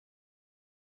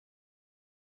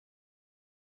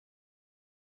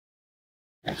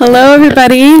Hello,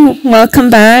 everybody.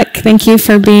 Welcome back. Thank you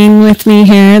for being with me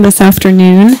here this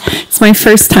afternoon. It's my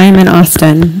first time in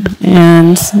Austin,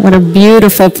 and what a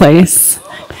beautiful place.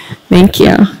 Thank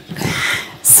you.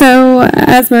 So,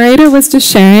 as Marita was just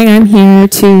sharing, I'm here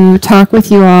to talk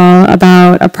with you all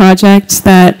about a project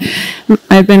that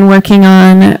I've been working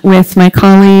on with my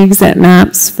colleagues at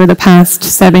MAPS for the past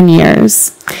 7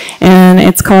 years. And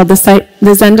it's called the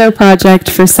Zendo Project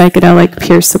for Psychedelic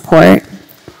Peer Support.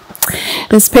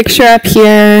 This picture up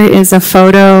here is a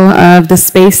photo of the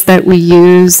space that we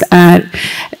use at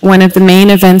one of the main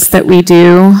events that we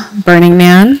do, Burning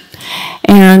Man.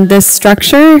 And this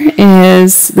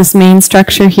main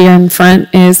structure here in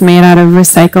front is made out of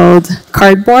recycled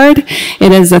cardboard.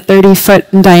 It is a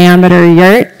 30-foot diameter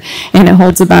yurt, and it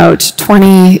holds about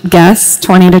 20 guests,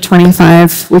 20 to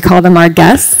 25. We call them our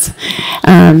guests.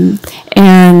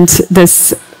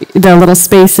 The little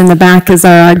space in the back is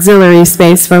our auxiliary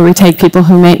space where we take people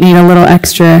who might need a little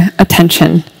extra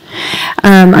attention.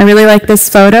 I really like this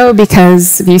photo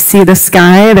because if you see the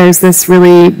sky, there's this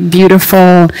really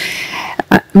beautiful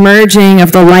merging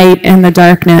of the light and the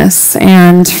darkness.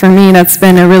 And for me, that's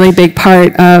been a really big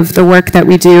part of the work that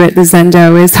we do at the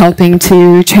Zendo, is helping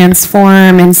to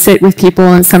transform and sit with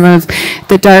people in some of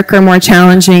the darker, more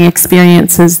challenging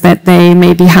experiences that they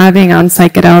may be having on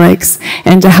psychedelics,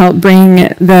 and to help bring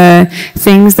the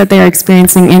things that they're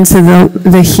experiencing into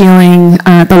the healing,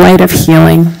 the light of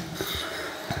healing.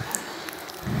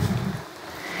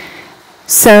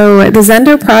 So the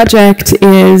Zendo Project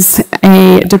is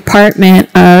a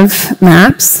department of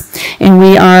MAPS, and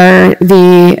we are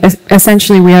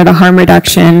essentially the harm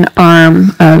reduction arm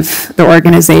of the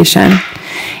organization.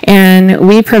 And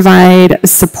we provide a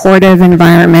supportive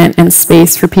environment and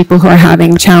space for people who are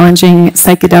having challenging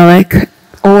psychedelic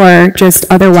or just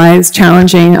otherwise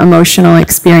challenging emotional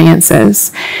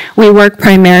experiences. We work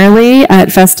primarily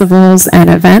at festivals and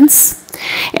events.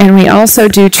 And we also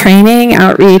do training,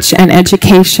 outreach, and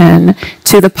education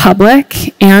to the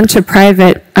public and to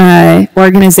private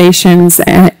organizations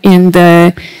in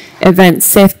the event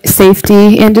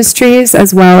safety industries,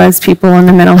 as well as people in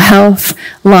the mental health,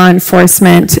 law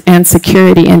enforcement, and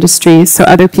security industries. So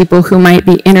other people who might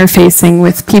be interfacing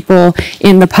with people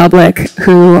in the public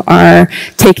who are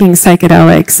taking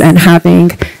psychedelics and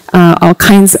having all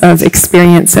kinds of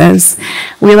experiences.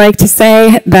 We like to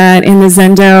say that in the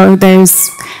Zendo,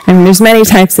 there's many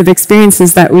types of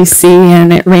experiences that we see,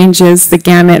 and it ranges the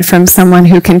gamut from someone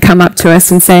who can come up to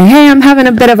us and say, hey, I'm having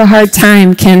a bit of a hard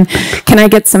time, can I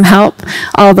get some help?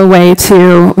 All the way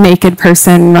to naked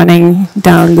person running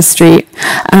down the street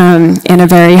in a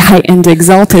very heightened,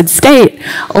 exalted state,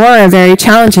 or a very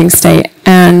challenging state.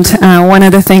 And one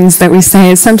of the things that we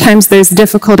say is sometimes there's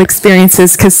difficult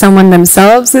experiences because someone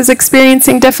themselves is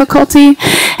experiencing difficulty,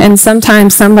 and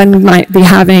sometimes someone might be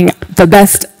having the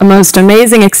best, most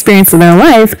amazing experience of their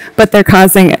life, but they're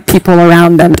causing people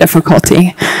around them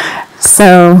difficulty.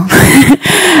 So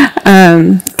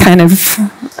kind of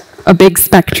a big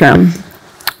spectrum.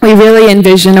 We really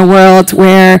envision a world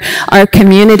where our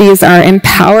communities are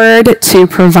empowered to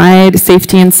provide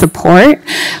safety and support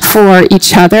for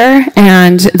each other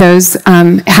and those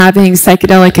having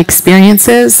psychedelic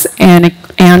experiences and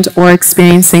or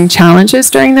experiencing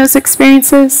challenges during those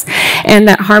experiences, and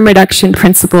that harm reduction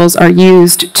principles are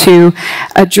used to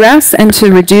address and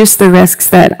to reduce the risks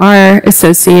that are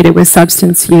associated with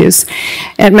substance use.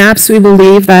 At MAPS, we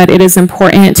believe that it is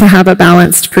important to have a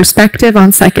balanced perspective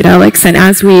on psychedelics, and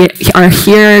as we are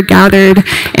here gathered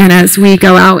and as we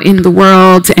go out in the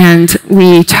world and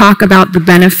we talk about the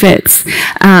benefits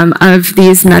of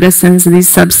these medicines and these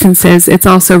substances, it's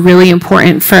also really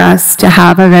important for us to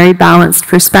have a very balanced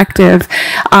perspective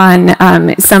on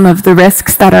some of the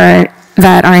risks that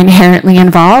are inherently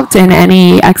involved in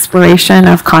any exploration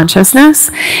of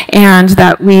consciousness, and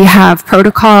that we have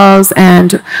protocols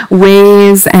and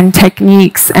ways and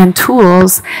techniques and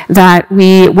tools that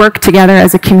we work together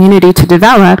as a community to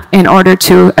develop in order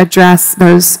to address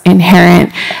those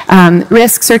inherent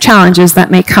risks or challenges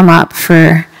that may come up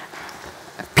for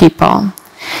people.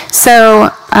 So,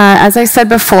 as I said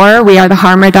before, we are the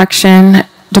harm reduction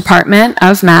department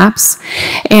of MAPS,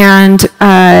 and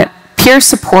peer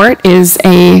support is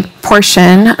a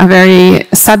portion, a very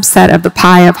subset of the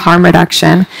pie of harm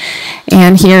reduction.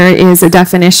 And here is a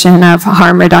definition of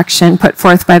harm reduction put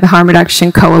forth by the Harm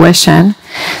Reduction Coalition.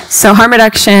 So harm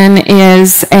reduction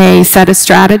is a set of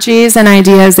strategies and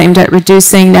ideas aimed at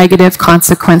reducing negative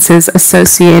consequences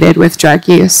associated with drug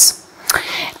use.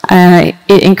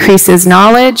 It increases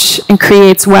knowledge and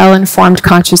creates well-informed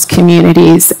conscious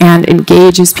communities and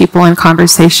engages people in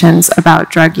conversations about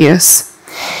drug use.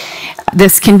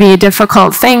 this can be a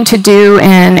difficult thing to do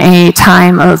in a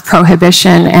time of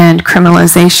prohibition and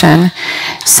criminalization.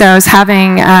 So I was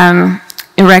having a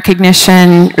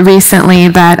recognition recently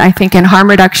that I think in harm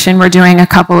reduction we're doing a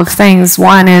couple of things.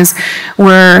 One is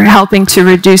we're helping to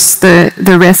reduce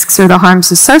the risks or the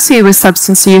harms associated with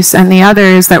substance use, and the other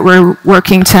is that we're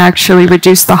working to actually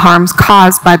reduce the harms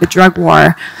caused by the drug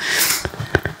war.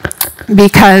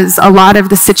 Because a lot of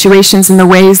the situations and the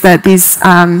ways that these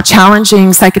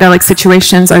challenging psychedelic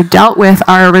situations are dealt with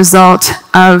are a result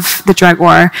of the drug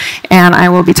war, and I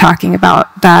will be talking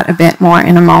about that a bit more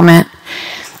in a moment.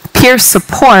 Peer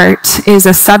support is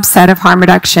a subset of harm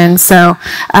reduction. So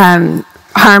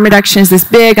harm reduction is this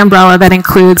big umbrella that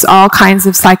includes all kinds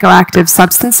of psychoactive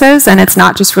substances, and it's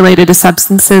not just related to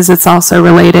substances, it's also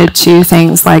related to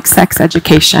things like sex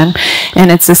education. And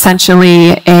it's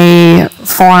essentially a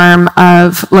form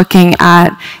of looking at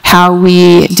how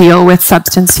we deal with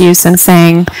substance use and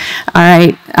saying, all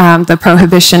right, the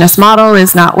prohibitionist model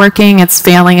is not working, it's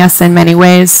failing us in many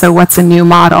ways, so what's a new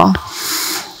model?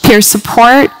 Peer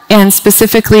support, and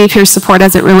specifically peer support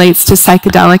as it relates to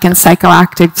psychedelic and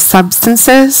psychoactive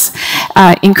substances,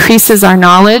 increases our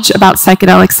knowledge about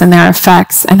psychedelics and their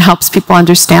effects and helps people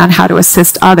understand how to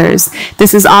assist others.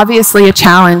 This is obviously a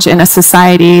challenge in a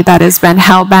society that has been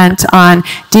hell-bent on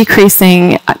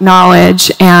decreasing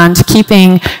knowledge and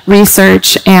keeping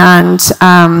research and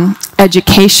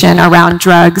education around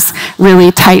drugs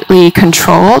really tightly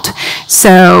controlled.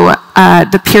 So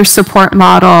the peer support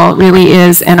model really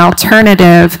is an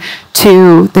alternative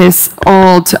to this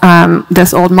old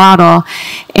model,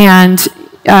 and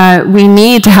we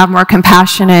need to have more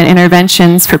compassionate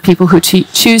interventions for people who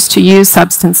choose to use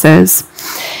substances.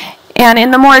 And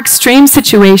in the more extreme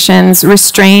situations,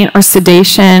 restraint or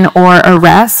sedation or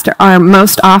arrest are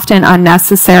most often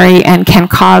unnecessary and can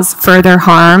cause further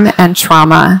harm and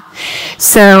trauma.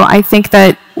 So I think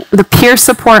that the peer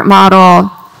support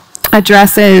model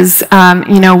addresses,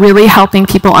 really helping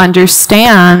people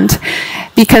understand,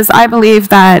 because I believe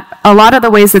that a lot of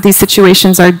the ways that these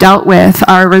situations are dealt with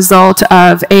are a result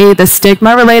of, the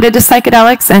stigma related to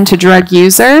psychedelics and to drug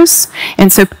users,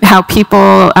 and so how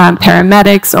people,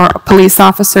 paramedics or police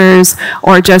officers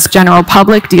or just general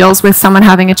public deals with someone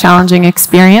having a challenging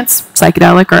experience,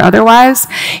 psychedelic or otherwise,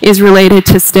 is related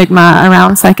to stigma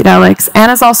around psychedelics,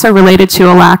 and is also related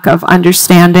to a lack of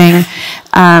understanding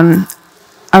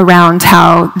around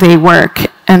how they work.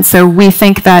 And so we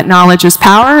think that knowledge is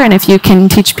power, and if you can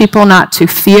teach people not to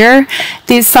fear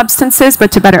these substances,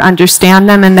 but to better understand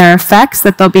them and their effects,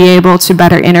 that they'll be able to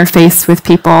better interface with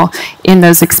people in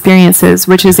those experiences,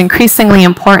 which is increasingly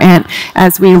important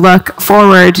as we look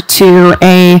forward to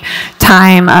a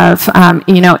time of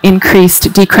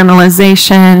increased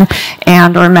decriminalization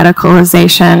and or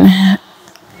medicalization.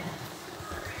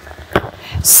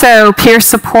 So peer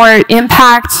support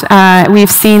impact, we've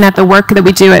seen at the work that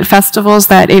we do at festivals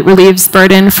that it relieves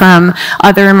burden from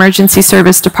other emergency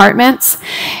service departments,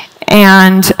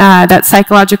 and that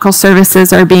psychological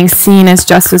services are being seen as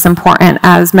just as important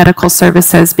as medical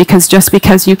services, because just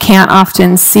because you can't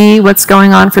often see what's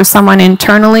going on for someone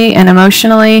internally and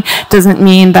emotionally doesn't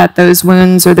mean that those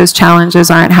wounds or those challenges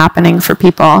aren't happening for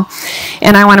people.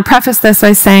 And I want to preface this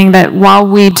by saying that while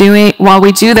we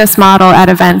do this model at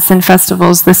events and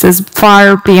festivals, this is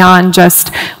far beyond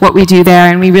just what we do there,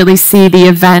 and we really see the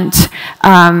event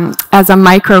as a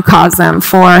microcosm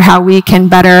for how we can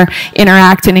better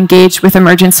interact and engage with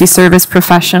emergency service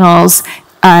professionals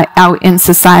out in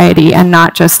society and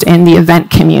not just in the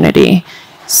event community.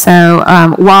 So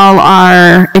while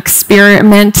our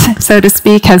experiment, so to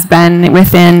speak, has been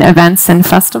within events and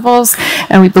festivals,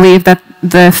 and we believe that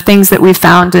the things that we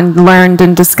found and learned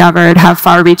and discovered have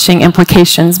far-reaching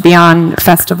implications beyond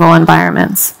festival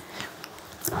environments.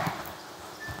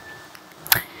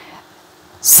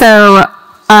 So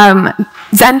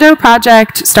Zendo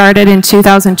Project started in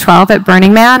 2012 at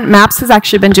Burning Man. MAPS has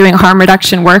actually been doing harm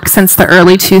reduction work since the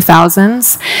early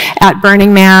 2000s at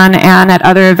Burning Man and at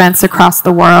other events across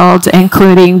the world,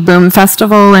 including Boom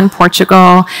Festival in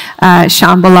Portugal,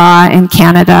 Shambhala in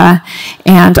Canada,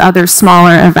 and other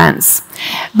smaller events.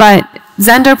 But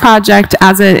Zendo Project,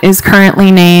 as it is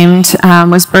currently named,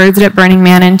 was birthed at Burning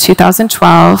Man in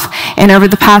 2012, and over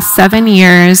the past 7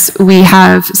 years, we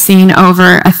have seen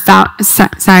over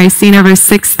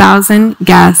 6,000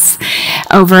 guests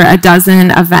over a dozen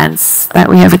events that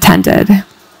we have attended.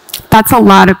 That's a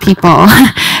lot of people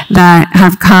that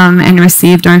have come and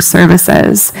received our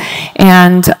services,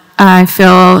 and I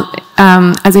feel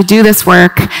as I do this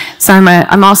work So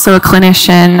I'm also a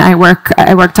clinician. I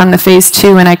worked on the phase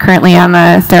 2, and I currently am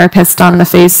a therapist on the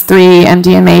phase 3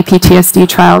 MDMA PTSD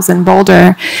trials in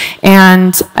Boulder.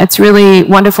 And it's really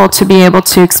wonderful to be able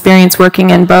to experience working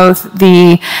in both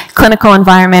the clinical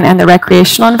environment and the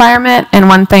recreational environment. And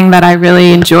one thing that I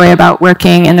really enjoy about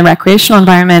working in the recreational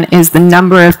environment is the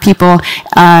number of people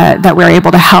that we're able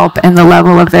to help and the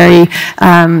level of very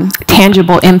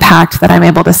tangible impact that I'm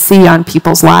able to see on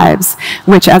people's lives,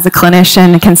 which as a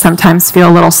clinician can sometimes feel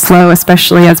a little slow,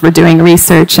 especially as we're doing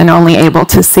research and only able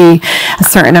to see a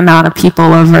certain amount of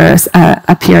people over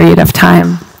a period of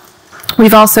time.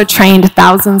 We've also trained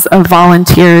thousands of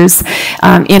volunteers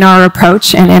in our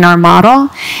approach and in our model,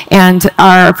 and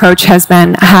our approach has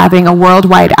been having a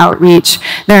worldwide outreach.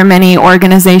 There are many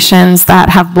organizations that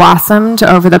have blossomed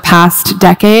over the past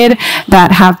decade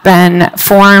that have been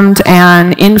formed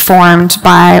and informed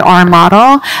by our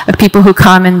model of people who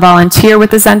come and volunteer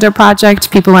with the Zendo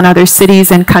Project, people in other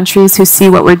cities and countries who see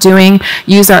what we're doing,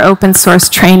 use our open source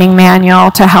training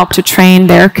manual to help to train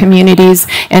their communities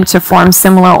and to form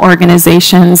similar organizations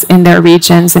in their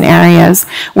regions and areas.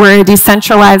 We're a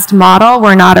decentralized model.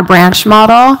 We're not a branch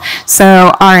model.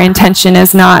 So our intention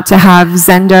is not to have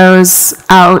Zendos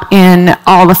out in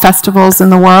all the festivals in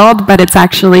the world, but it's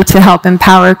actually to help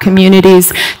empower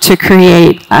communities to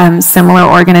create similar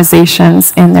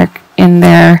organizations in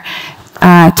their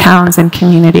towns and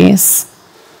communities.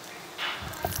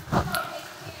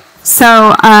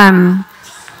 So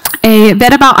a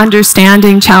bit about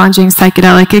understanding challenging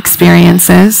psychedelic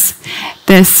experiences.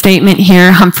 This statement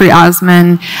here, Humphrey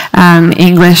Osmond,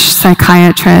 English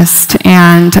psychiatrist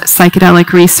and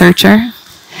psychedelic researcher.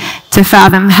 To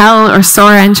fathom hell or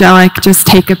soar angelic, just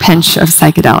take a pinch of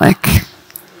psychedelic.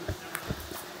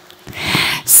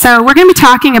 So we're going to be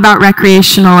talking about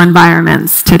recreational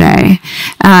environments today.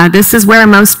 This is where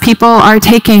most people are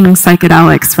taking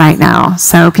psychedelics right now.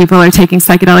 So people are taking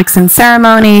psychedelics in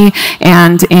ceremony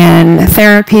and in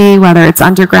therapy, whether it's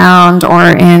underground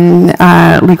or in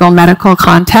legal medical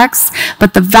contexts.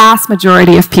 But the vast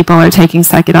majority of people are taking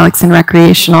psychedelics in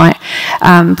recreational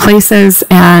places.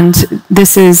 And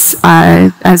this is,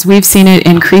 as we've seen it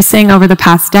increasing over the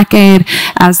past decade,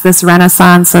 as this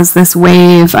renaissance, as this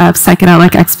wave of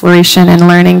psychedelic exploration and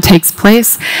learning takes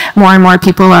place, more and more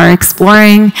people are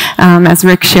exploring. As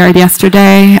Rick shared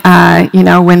yesterday, you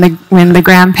know, when the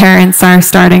grandparents are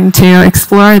starting to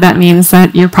explore, that means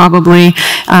that you're probably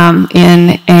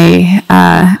in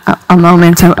a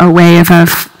moment, a wave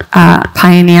of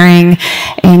pioneering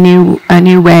a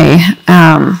new way.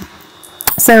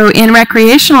 So in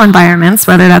recreational environments,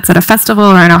 whether that's at a festival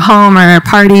or in a home or a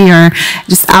party or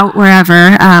just out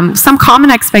wherever, some common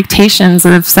expectations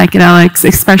of psychedelics,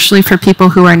 especially for people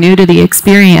who are new to the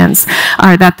experience,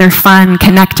 are that they're fun,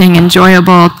 connecting,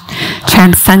 enjoyable,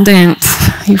 transcendent,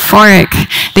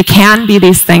 euphoric. They can be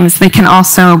these things. They can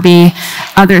also be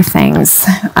other things.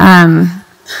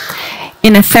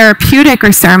 In a therapeutic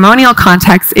or ceremonial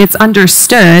context, it's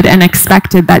understood and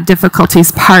expected that difficulty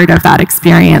is part of that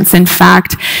experience. In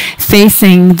fact,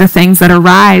 facing the things that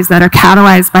arise, that are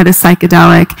catalyzed by the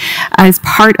psychedelic, is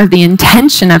part of the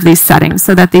intention of these settings,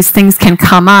 so that these things can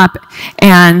come up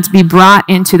and be brought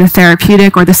into the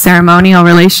therapeutic or the ceremonial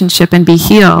relationship and be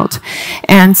healed.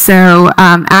 And so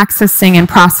accessing and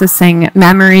processing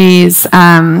memories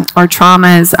or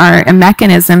traumas are a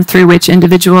mechanism through which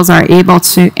individuals are able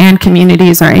to, and communities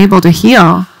are able to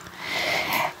heal.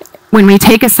 When we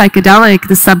take a psychedelic,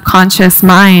 the subconscious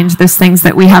mind, those things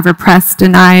that we have repressed,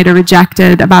 denied, or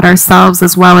rejected about ourselves,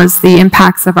 as well as the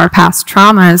impacts of our past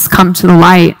traumas, come to the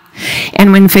light.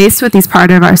 And when faced with these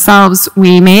parts of ourselves,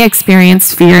 we may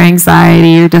experience fear,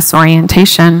 anxiety, or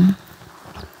disorientation.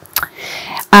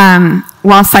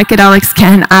 While psychedelics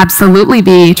can absolutely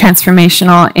be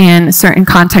transformational in certain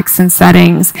contexts and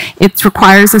settings, it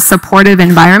requires a supportive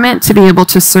environment to be able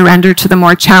to surrender to the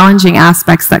more challenging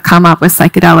aspects that come up with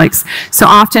psychedelics. So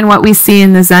often what we see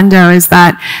in the Zendo is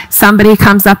that somebody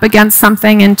comes up against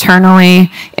something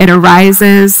internally, it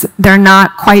arises, they're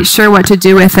not quite sure what to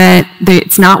do with it,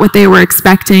 it's not what they were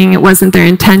expecting, it wasn't their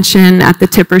intention at the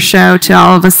tipper show to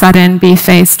all of a sudden be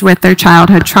faced with their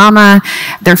childhood trauma,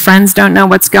 their friends don't know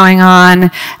what's going on,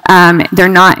 they're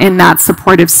not in that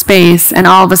supportive space, and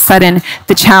all of a sudden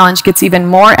the challenge gets even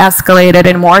more escalated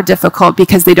and more difficult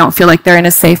because they don't feel like they're in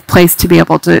a safe place to be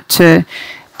able to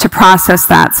process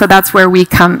that. So that's where we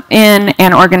come in,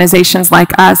 and organizations like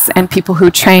us and people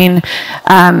who train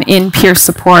in peer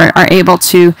support are able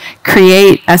to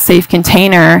create a safe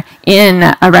container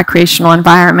in a recreational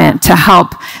environment to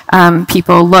help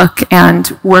people look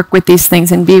and work with these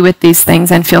things and be with these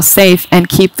things and feel safe and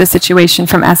keep the situation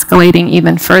from escalating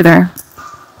even further.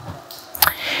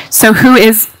 So who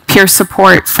is peer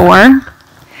support for?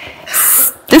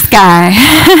 This guy.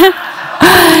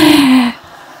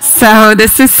 So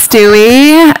this is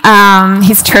Stewie.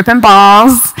 He's tripping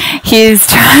balls. He's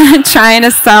trying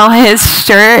to sell his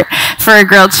shirt for a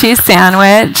grilled cheese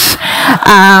sandwich.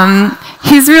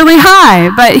 He's really high,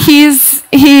 but he's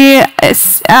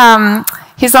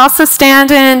also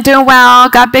standing, doing well,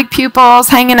 got big pupils,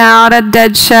 hanging out at a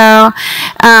dead show.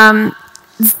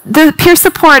 The peer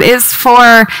support is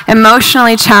for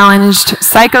emotionally challenged,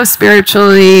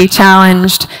 psycho-spiritually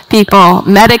challenged people,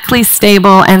 medically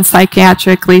stable and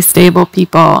psychiatrically stable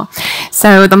people.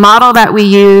 So the model that we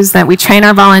use, that we train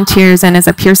our volunteers in, is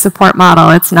a peer support model.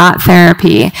 It's not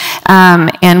therapy.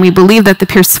 And we believe that the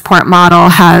peer support model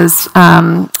has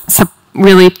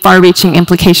really far-reaching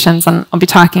implications, and I'll be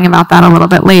talking about that a little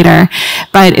bit later.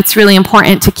 But it's really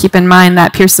important to keep in mind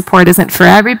that peer support isn't for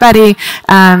everybody,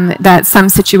 that some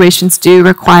situations do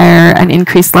require an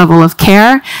increased level of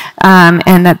care,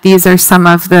 and that these are some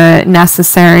of the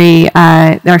necessary,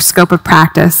 their scope of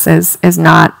practice is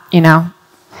not,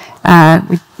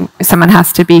 someone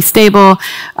has to be stable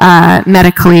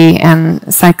medically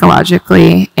and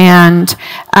psychologically. And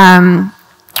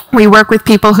we work with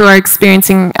people who are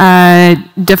experiencing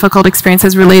difficult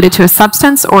experiences related to a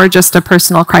substance or just a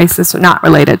personal crisis not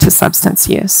related to substance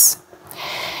use.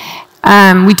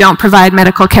 We don't provide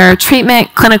medical care or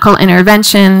treatment, clinical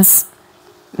interventions,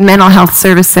 mental health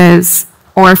services,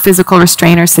 or physical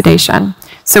restraint or sedation.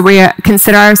 So we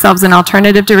consider ourselves an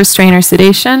alternative to restraint or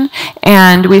sedation,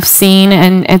 and we've seen,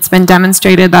 and it's been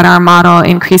demonstrated, that our model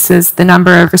increases the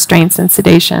number of restraints and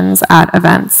sedations at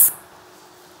events.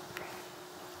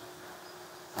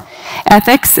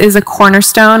 Ethics is a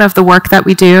cornerstone of the work that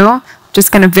we do.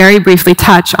 Just going to very briefly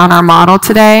touch on our model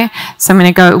today. So I'm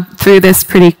going to go through this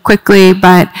pretty quickly,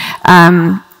 but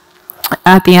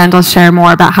at the end I'll share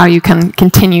more about how you can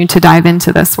continue to dive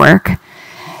into this work.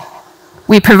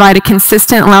 We provide a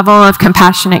consistent level of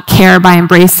compassionate care by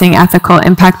embracing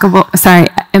impeccable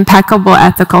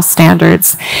ethical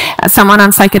standards. Someone on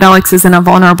psychedelics is in a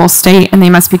vulnerable state, and they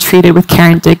must be treated with care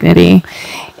and dignity.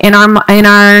 In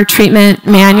our treatment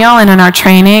manual and in our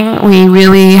training, we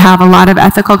really have a lot of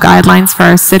ethical guidelines for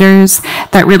our sitters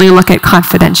that really look at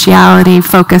confidentiality,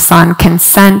 focus on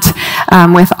consent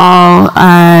with all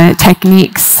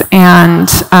techniques and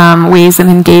ways of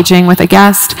engaging with a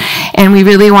guest. And we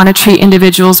really want to treat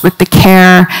individuals with the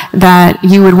care that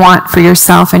you would want for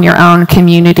yourself and your own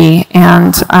community,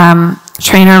 and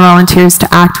train our volunteers to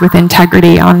act with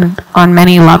integrity on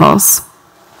many levels.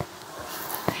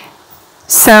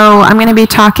 So I'm going to be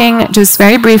talking just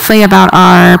very briefly about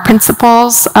our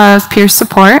principles of peer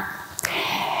support.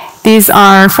 These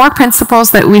are 4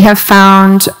 principles that we have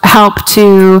found help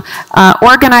to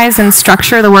organize and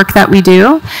structure the work that we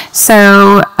do.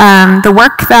 So the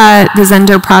work that the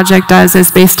Zendo Project does is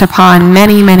based upon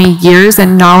many, many years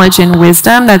and knowledge and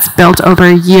wisdom that's built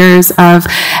over years of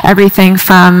everything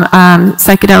from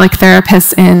psychedelic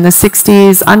therapists in the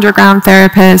 60s, underground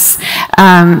therapists,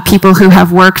 people who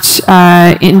have worked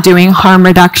in doing harm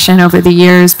reduction over the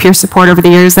years, peer support over the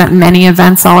years at many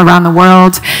events all around the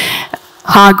world,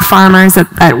 hog farmers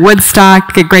at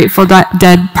Woodstock, Grateful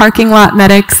Dead parking lot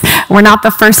medics. We're not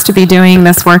the first to be doing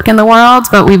this work in the world,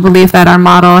 but we believe that our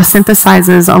model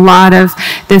synthesizes a lot of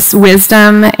this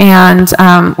wisdom, and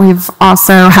we've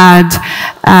also had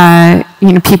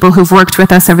people who've worked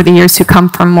with us over the years who come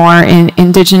from more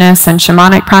indigenous and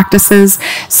shamanic practices.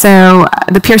 So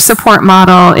the peer support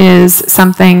model is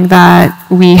something that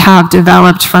we have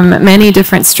developed from many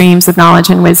different streams of knowledge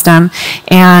and wisdom,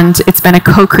 and it's been a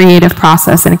co-creative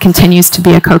process, and it continues to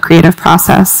be a co-creative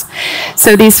process.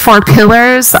 So these 4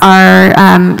 pillars are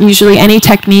usually any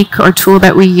technique or tool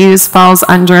that we use falls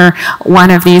under one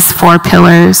of these 4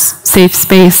 pillars: safe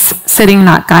space, sitting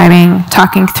not guiding,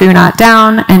 talking through not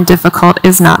down, and difficult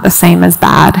is not the same as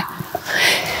bad.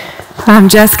 I'm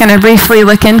just going to briefly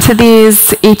look into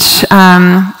these each.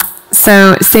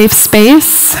 So safe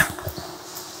space.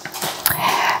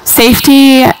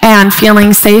 Safety and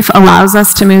feeling safe allows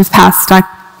us to move past stuck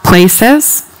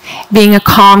places. Being a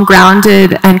calm,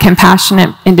 grounded, and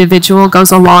compassionate individual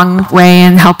goes a long way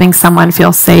in helping someone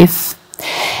feel safe.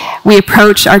 We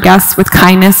approach our guests with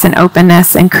kindness and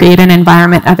openness and create an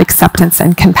environment of acceptance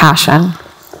and compassion.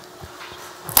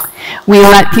 We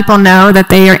let people know that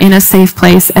they are in a safe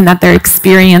place and that their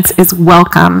experience is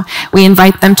welcome. We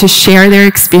invite them to share their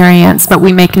experience, but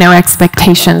we make no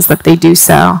expectations that they do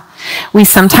so. We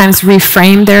sometimes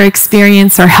reframe their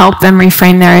experience or help them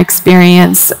reframe their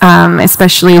experience,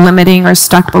 especially limiting or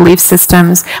stuck belief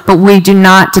systems, but we do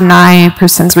not deny a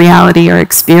person's reality or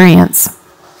experience.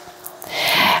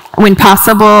 When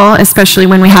possible, especially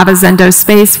when we have a Zendo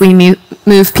space, we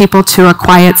move people to a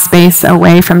quiet space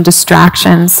away from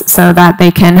distractions so that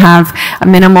they can have a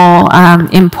minimal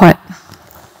input.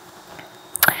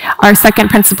 Our second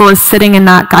principle is sitting and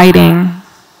not guiding.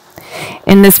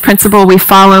 In this principle, we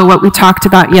follow what we talked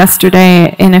about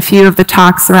yesterday in a few of the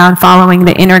talks around following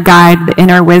the inner guide, the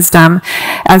inner wisdom.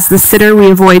 As the sitter,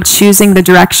 we avoid choosing the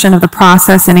direction of the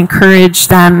process and encourage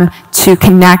them to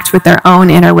connect with their own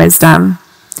inner wisdom.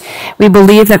 We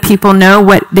believe that people know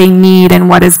what they need and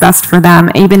what is best for them,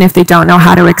 even if they don't know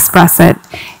how to express it.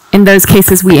 In those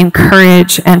cases, we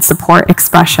encourage and support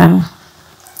expression.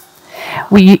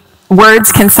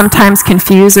 Words can sometimes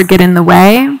confuse or get in the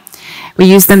way. We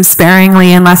use them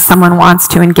sparingly unless someone wants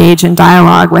to engage in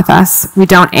dialogue with us. We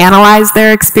don't analyze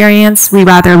their experience. We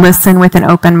rather listen with an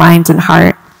open mind and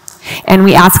heart. And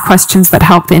we ask questions that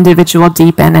help the individual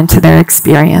deepen into their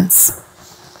experience.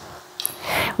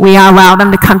 We allow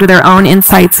them to come to their own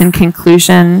insights and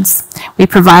conclusions. We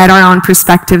provide our own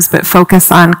perspectives, but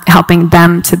focus on helping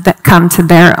them to come to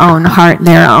their own heart,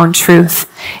 their own truth.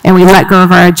 And we let go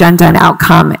of our agenda and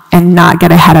outcome and not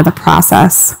get ahead of the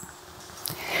process.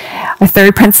 Our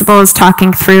third principle is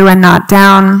talking through and not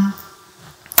down.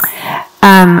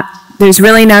 There's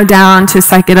really no down to a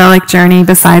psychedelic journey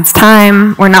besides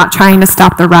time. We're not trying to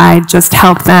stop the ride, just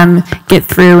help them get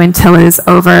through until it is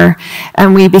over,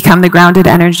 and we become the grounded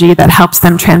energy that helps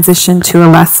them transition to a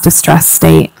less distressed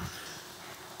state.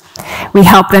 We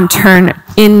help them turn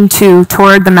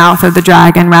toward the mouth of the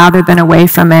dragon rather than away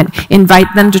from it,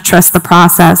 invite them to trust the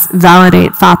process,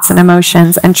 validate thoughts and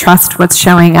emotions, and trust what's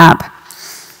showing up.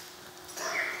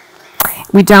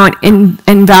 We don't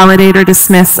invalidate or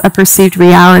dismiss a perceived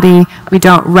reality. We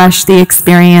don't rush the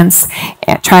experience,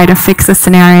 try to fix a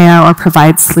scenario, or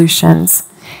provide solutions.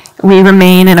 We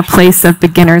remain in a place of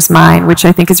beginner's mind, which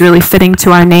I think is really fitting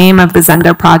to our name of the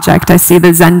Zendo Project. I see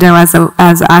the Zendo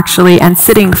as actually, and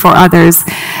sitting for others,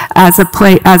 as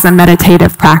a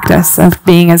meditative practice of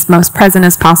being as most present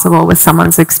as possible with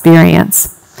someone's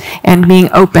experience. And being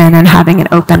open and having an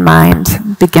open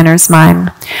mind, beginner's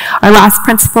mind. Our last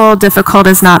principle, difficult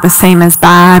is not the same as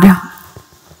bad.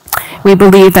 We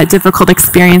believe that difficult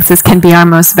experiences can be our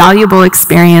most valuable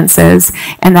experiences,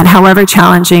 and that however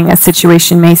challenging a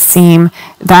situation may seem,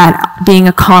 that being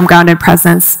a calm, grounded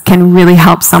presence can really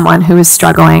help someone who is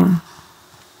struggling.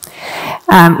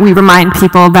 We remind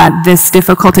people that this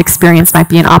difficult experience might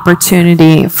be an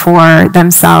opportunity for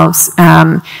themselves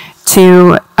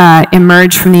to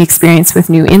emerge from the experience with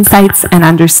new insights and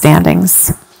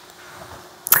understandings.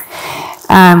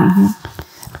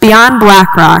 Beyond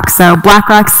Black Rock, so Black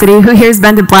Rock City, who here's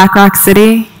been to Black Rock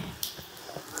City?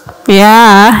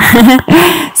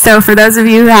 Yeah. So for those of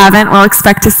you who haven't, we'll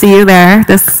expect to see you there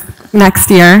this next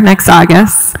year, next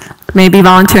August. Maybe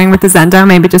volunteering with the Zendo,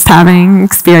 maybe just having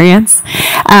experience.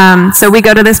 So we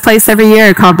go to this place every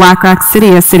year called Black Rock City,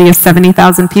 a city of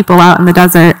 70,000 people out in the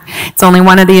desert. It's only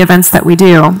one of the events that we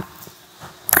do.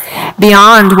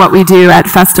 Beyond what we do at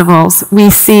festivals, we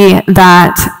see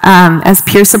that as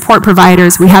peer support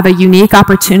providers, we have a unique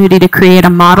opportunity to create a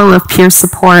model of peer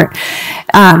support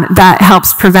that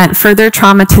helps prevent further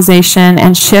traumatization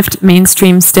and shift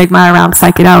mainstream stigma around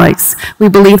psychedelics. We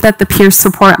believe that the peer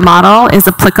support model is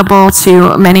applicable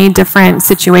to many different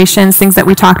situations, things that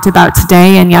we talked about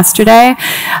today and yesterday,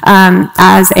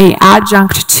 as an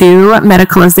adjunct to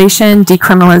medicalization,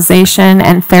 decriminalization,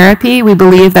 and therapy. We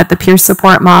believe that the peer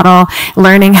support model,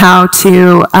 learning how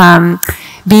to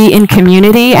be in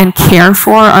community and care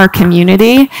for our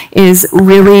community, is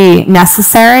really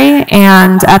necessary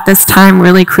and at this time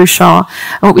really crucial.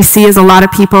 What we see is a lot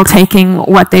of people taking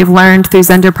what they've learned through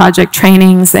Zendo Project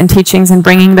trainings and teachings and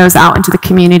bringing those out into the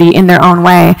community in their own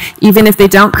way. Even if they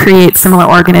don't create similar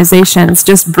organizations,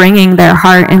 just bringing their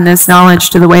heart and this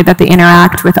knowledge to the way that they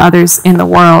interact with others in the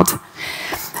world.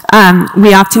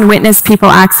 We often witness people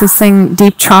accessing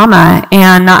deep trauma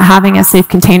and not having a safe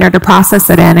container to process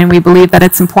it in, and we believe that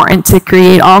it's important to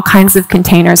create all kinds of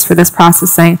containers for this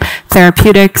processing: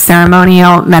 therapeutic,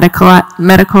 ceremonial,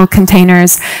 medical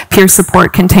containers, peer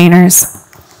support containers.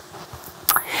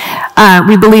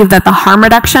 We believe that the harm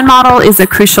reduction model is a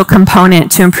crucial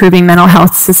component to improving mental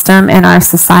health system in our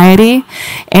society,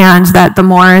 and that the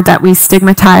more that we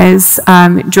stigmatize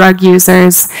drug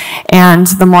users and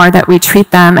the more that we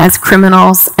treat them as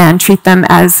criminals and treat them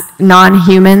as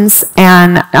non-humans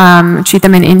and treat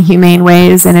them in inhumane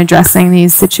ways in addressing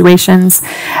these situations,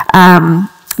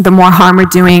 the more harm we're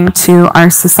doing to our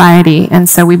society. And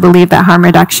so we believe that harm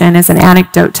reduction is an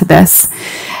antidote to this.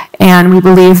 And we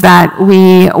believe that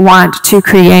we want to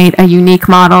create a unique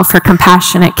model for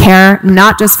compassionate care,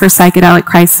 not just for psychedelic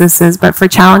crises, but for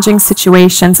challenging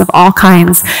situations of all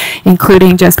kinds,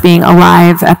 including just being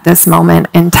alive at this moment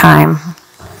in time.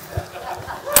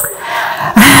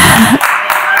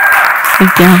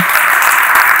 Thank you.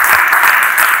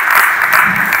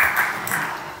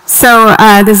 So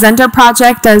the Zendo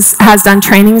Project has done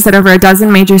trainings at over a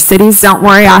dozen major cities. Don't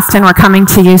worry, Austin, we're coming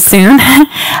to you soon.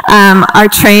 Our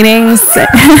trainings...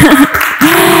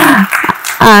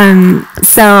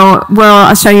 So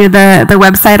I'll show you the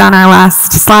website on our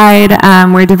last slide.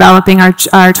 We're developing our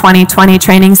 2020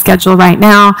 training schedule right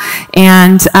now,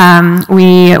 and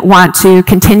we want to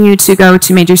continue to go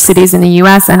to major cities in the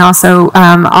US and also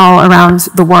all around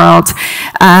the world.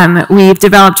 We've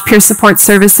developed peer support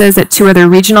services at 2 other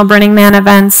regional Burning Man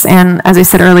events, and as I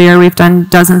said earlier, we've done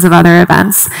dozens of other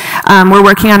events. We're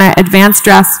working on an advanced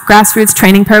grassroots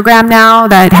training program now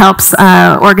that helps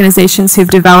organizations who've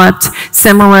developed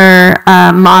similar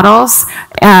models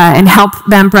and help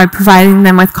them by providing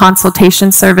them with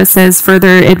consultation services,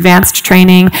 further advanced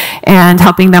training, and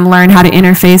helping them learn how to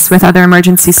interface with other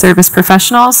emergency service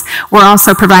professionals. We're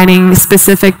also providing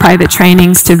specific private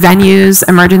trainings to venues,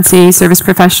 emergency service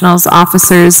professionals,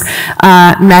 officers,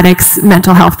 medics,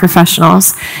 mental health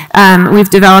professionals. We've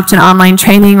developed an online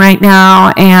training right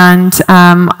now and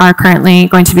are currently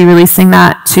going to be releasing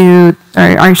that to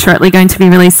are shortly going to be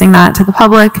releasing that to the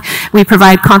public. We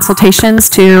provide consultations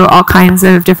to all kinds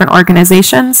of different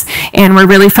organizations, and we're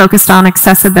really focused on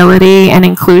accessibility and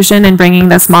inclusion and bringing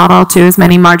this model to as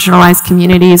many marginalized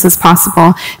communities as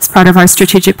possible as part of our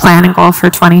strategic plan and goal for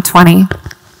 2020.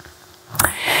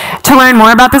 To learn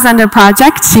more about the Zendo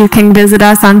Project, you can visit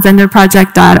us on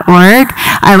zendoproject.org.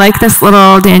 I like this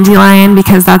little dandelion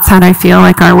because that's how I feel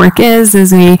like our work is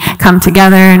we come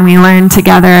together and we learn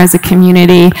together as a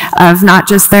community of not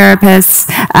just therapists,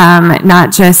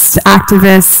 not just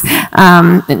activists,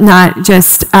 not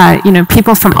just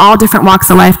people from all different walks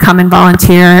of life come and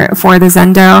volunteer for the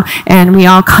Zendo, and we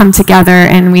all come together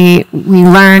and we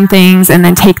learn things and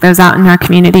then take those out in our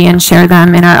community and share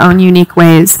them in our own unique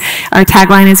ways. Our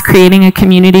tagline is creating a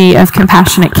community of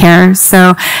compassionate care.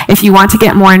 So if you want to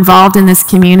get more involved in this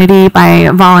community by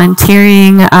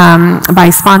volunteering, by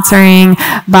sponsoring,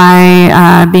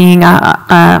 by being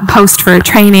a host for a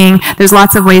training, there's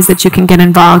lots of ways that you can get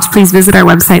involved. Please visit our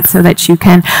website so that you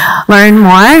can learn more.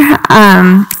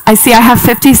 I see I have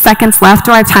 50 seconds left.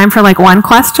 Do I have time for like one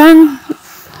question?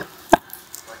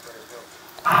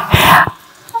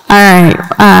 All right,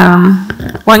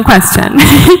 one question.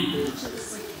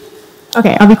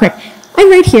 Okay, I'll be quick. I'm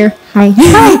right here. Hi.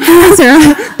 Hi,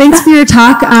 Sara. Thanks for your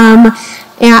talk. And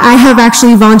I have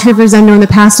actually volunteered for Zendo in the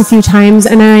past a few times,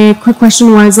 and a quick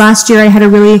question was, last year I had a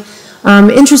really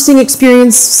interesting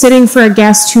experience sitting for a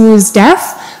guest who is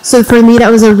deaf. So for me,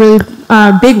 that was a really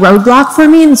big roadblock for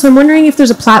me, and so I'm wondering if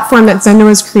there's a platform that Zendo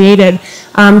has created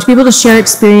to be able to share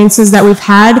experiences that we've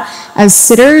had as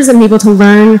sitters and be able to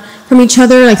learn from each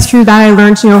other. Like through that, I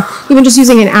learned, even just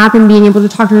using an app and being able to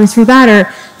talk to her through that,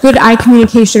 or good eye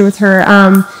communication with her,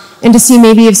 and to see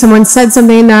maybe if someone said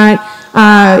something that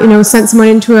sent someone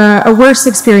into a worse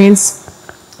experience,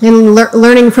 and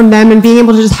learning from them and being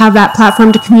able to just have that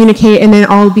platform to communicate and then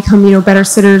all become better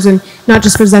sitters, and not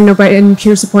just for Zendo but in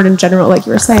peer support in general, like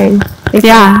you were saying.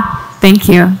 Thank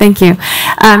you.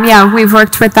 Yeah, we've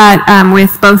worked with that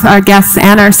with both our guests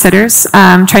and our sitters,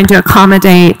 trying to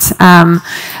accommodate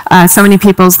so many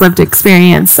people's lived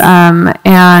experience,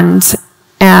 and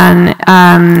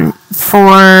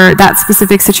for that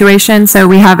specific situation, so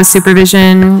we have a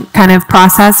supervision kind of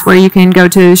process where you can go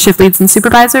to shift leads and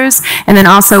supervisors, and then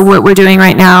also what we're doing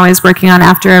right now is working on,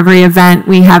 after every event,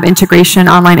 we have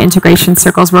online integration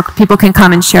circles where people can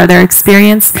come and share their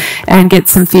experience and get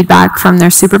some feedback from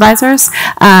their supervisors,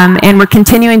 and we're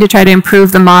continuing to try to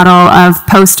improve the model of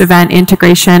post-event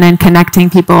integration and connecting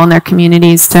people in their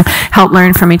communities to help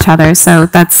learn from each other. So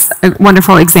that's a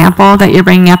wonderful example that you're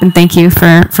bringing up, and thank you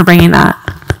for bringing that.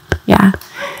 Yeah.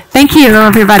 Thank you,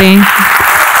 everybody.